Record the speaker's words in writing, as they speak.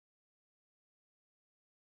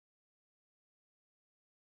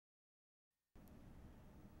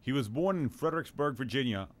He was born in Fredericksburg,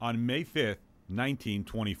 Virginia on May 5th,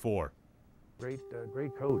 1924. Great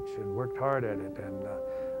coach, and worked hard at it, and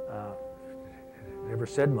never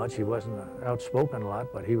said much. He wasn't outspoken a lot,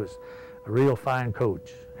 but he was a real fine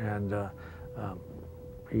coach, and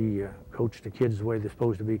he coached the kids the way they're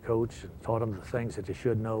supposed to be coached, and taught them the things that they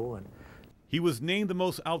should know. And he was named the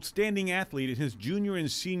most outstanding athlete in his junior and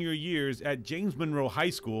senior years at James Monroe High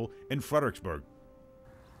School in Fredericksburg.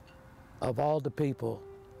 Of all the people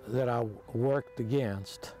that I worked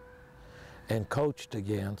against and coached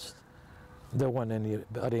against, there wasn't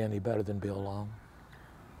anybody any better than Bill Long.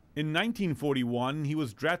 In 1941, he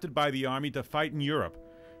was drafted by the Army to fight in Europe.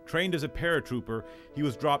 Trained as a paratrooper, he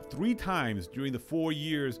was dropped 3 times during the 4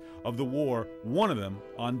 years of the war, one of them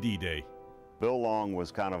on D-Day. Bill Long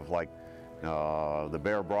was kind of like the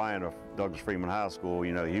Bear Bryant of Douglas Freeman High School.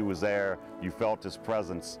 You know, he was there, you felt his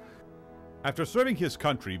presence. After serving his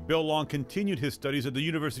country, Bill Long continued his studies at the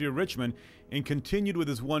University of Richmond and continued with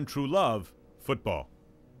his one true love, football.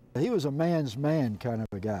 He was a man's man kind of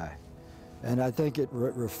a guy, and I think it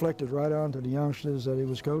reflected right onto the youngsters that he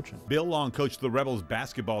was coaching. Bill Long coached the Rebels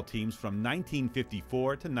basketball teams from 1954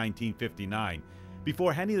 to 1959.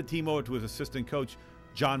 Before handing the team over to his assistant coach,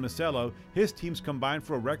 John Masello, his teams combined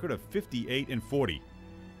for a record of 58-40.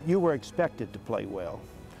 You were expected to play well.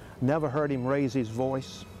 Never heard him raise his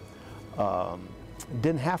voice.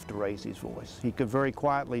 Didn't have to raise his voice. He could very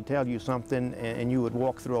quietly tell you something, and you would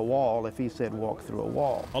walk through a wall if he said walk through a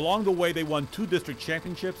wall. Along the way, they won 2 district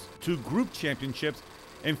championships, 2 group championships,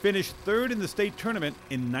 and finished 3rd in the state tournament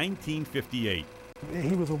in 1958.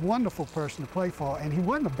 He was a wonderful person to play for, and he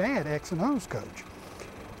wasn't a bad X and O's coach,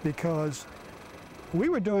 because we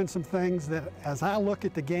were doing some things that, as I look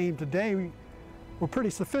at the game today, were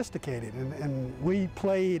pretty sophisticated, and we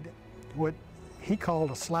played what he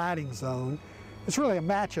called a sliding zone. It's really a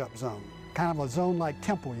matchup zone, kind of a zone like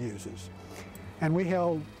Temple uses. And we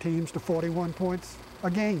held teams to 41 points a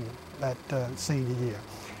game that senior year.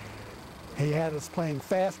 He had us playing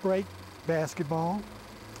fast break basketball.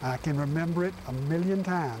 I can remember it a million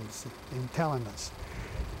times in telling us,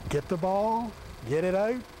 get the ball, get it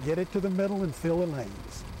out, get it to the middle, and fill the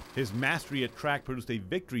lanes. His mastery at track produced a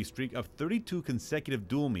victory streak of 32 consecutive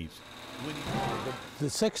dual meets. The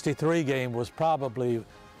 63 game was probably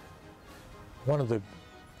one of the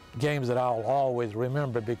games that I'll always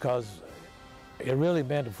remember, because it really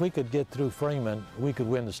meant if we could get through Freeman, we could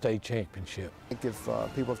win the state championship. I think if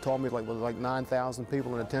people have told me it was like 9,000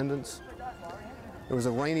 people in attendance. It was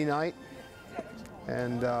a rainy night,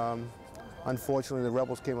 and unfortunately the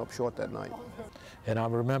Rebels came up short that night. And I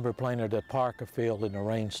remember playing at that Parker Field in a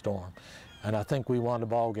rainstorm. And I think we won the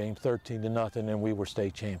ball game 13-0, and we were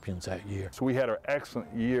state champions that year. So we had an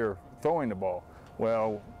excellent year throwing the ball.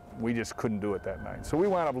 Well, we just couldn't do it that night. So we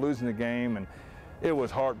wound up losing the game, and it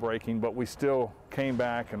was heartbreaking, but we still came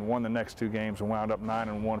back and won the next 2 games and wound up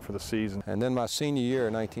 9-1 for the season. And then my senior year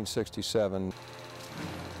in 1967,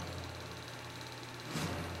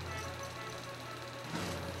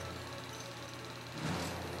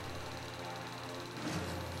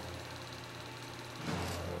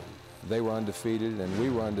 they were undefeated and we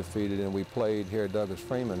were undefeated, and we played here at Douglas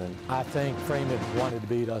Freeman. And I think Freeman wanted to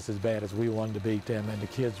beat us as bad as we wanted to beat them, and the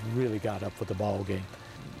kids really got up for the ball game.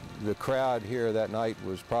 The crowd here that night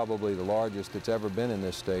was probably the largest that's ever been in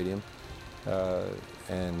this stadium.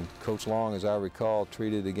 And Coach Long, as I recall,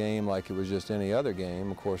 treated the game like it was just any other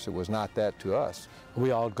game. Of course, it was not that to us.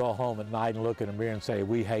 We all go home at night and look in the mirror and say,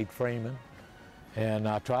 we hate Freeman. And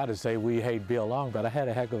I try to say we hate Bill Long, but I had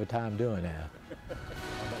a heck of a time doing that.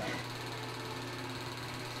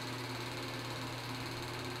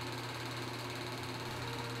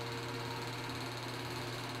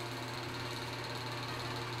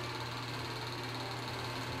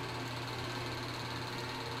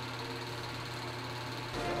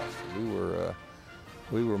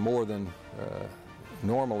 We were more than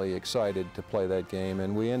normally excited to play that game,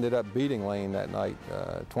 and we ended up beating Lane that night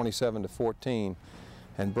 27-14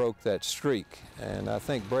 and broke that streak. And I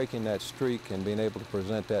think breaking that streak and being able to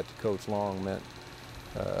present that to Coach Long meant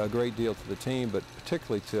a great deal to the team, but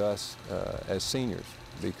particularly to us as seniors,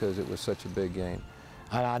 because it was such a big game.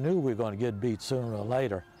 I knew we were going to get beat sooner or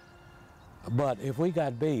later, but if we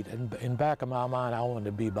got beat, in back of my mind, I wanted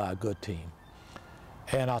to be by a good team.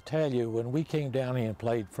 And I'll tell you, when we came down here and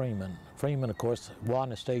played Freeman, of course, won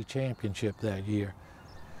the state championship that year.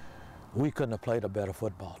 We couldn't have played a better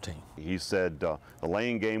football team. He said the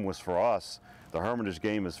Lane game was for us, the Hermitage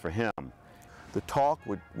game is for him. The talk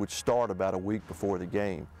would start about a week before the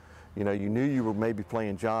game. You know, you knew you were maybe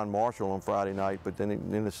playing John Marshall on Friday night, but then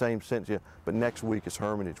in the same sense, but next week is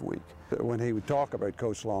Hermitage week. When he would talk about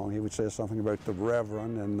Coach Long, he would say something about the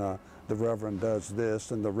Reverend, and the Reverend does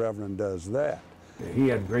this and the Reverend does that. He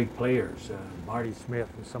had great players. Marty Smith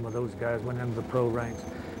and some of those guys went into the pro ranks.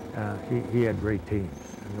 He had great teams,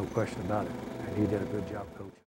 no question about it. And he did a good job coaching.